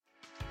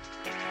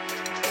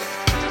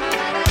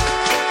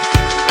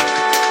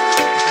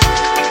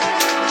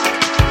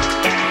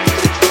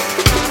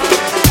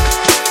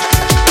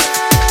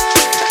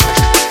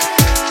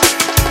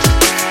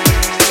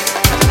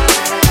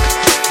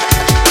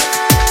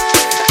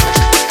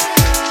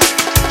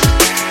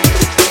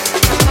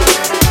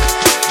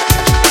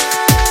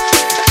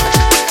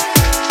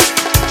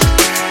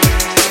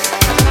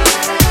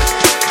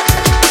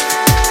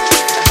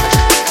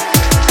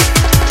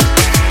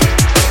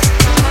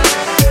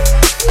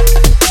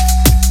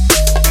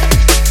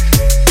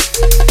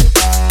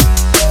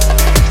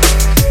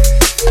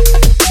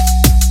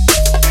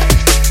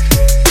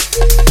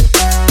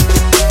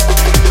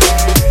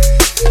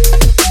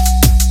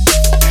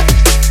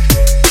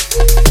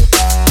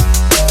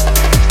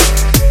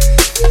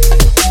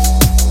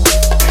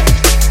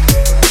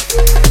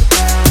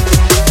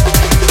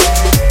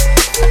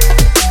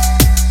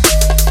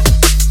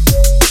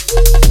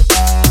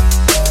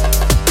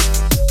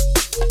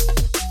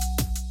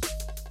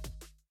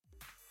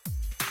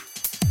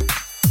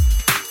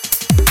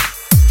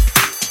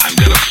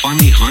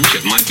funny hunch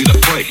it might be the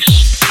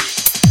place.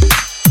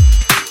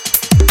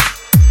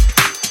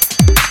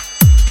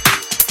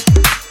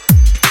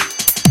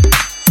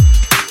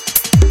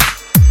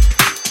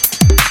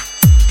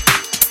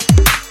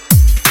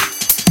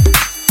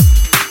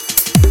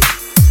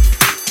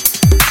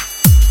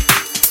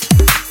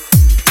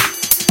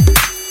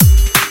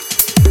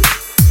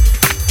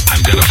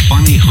 I've got a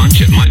funny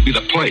hunch it might be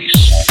the place.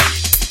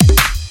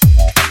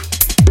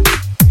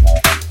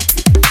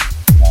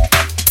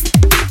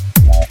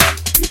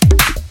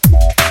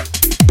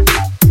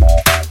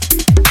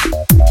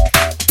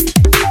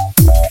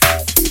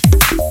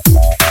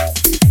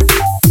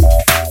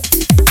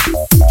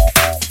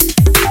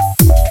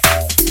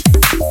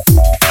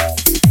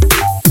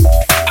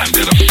 I've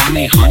got a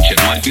funny hunch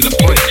it might be the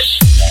place.